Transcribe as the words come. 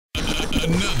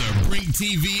Another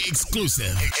BrinkTV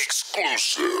exclusive.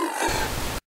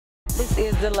 This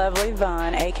is the lovely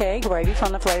Vonn, aka Grayvee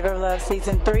from the Flavor of Love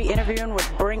Season 3, interviewing with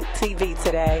BrinkTV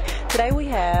today. Today we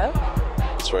have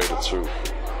Trae the Truth.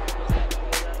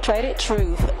 Trae the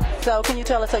Truth. So can you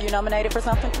tell us, are you nominated for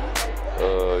something?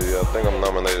 Yeah, I think I'm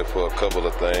nominated for a couple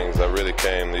of things. I really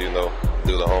came to,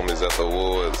 do the homies at the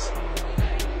awards.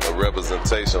 A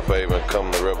representation for even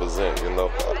coming to represent, I'm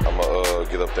going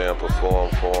to get up there and perform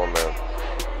for them. And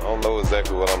I don't know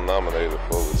exactly what I'm nominated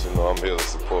for, but, I'm here to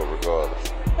support regardless.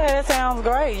 Hey, that sounds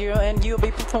great. You'll be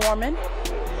performing.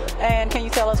 And can you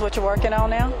tell us what you're working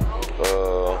on now?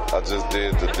 I just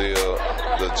did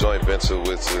the joint venture,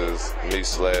 which is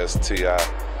me/T.I.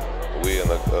 We in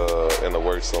the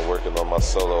works. I'm working on my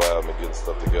solo album and getting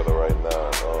stuff together right now.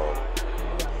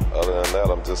 Other than that,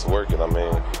 I'm just working.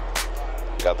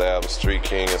 Got the album Street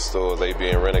King in stores, AB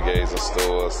and Renegades in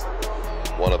stores.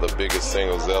 One of the biggest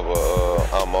singles ever.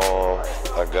 I'm on.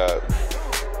 I got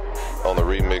on the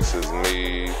remixes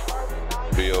me,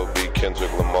 B.O.B.,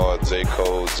 Kendrick Lamar, J.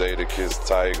 Cole, Jadakiss,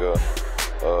 Tiger,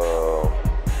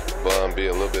 Vonn B,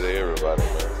 a little bit of everybody,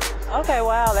 man. Okay,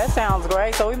 wow, that sounds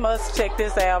great. So we must check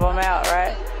this album out,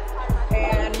 right?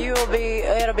 And it'll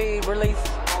be released.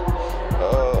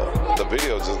 The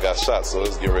video just got shot, so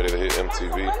it's getting ready to hit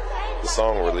MTV. The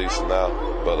song released now,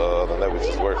 but other than that, we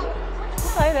just working.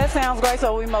 Okay, that sounds great.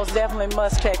 So we most definitely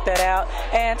must check that out.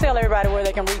 And tell everybody where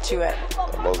they can reach you at.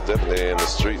 I'm most definitely in the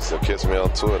streets, so catch me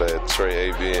on Twitter at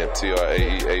Trae ABN,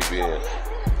 TRAEABN.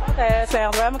 Okay, that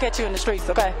sounds right. I'm gonna catch you in the streets,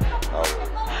 okay?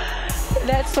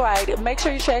 That's right. Make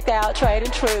sure you check out Trae the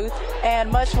Truth,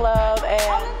 and much love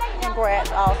and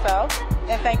congrats also.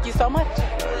 And thank you so much.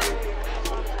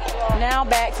 Now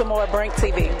back to more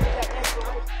BrinkTV.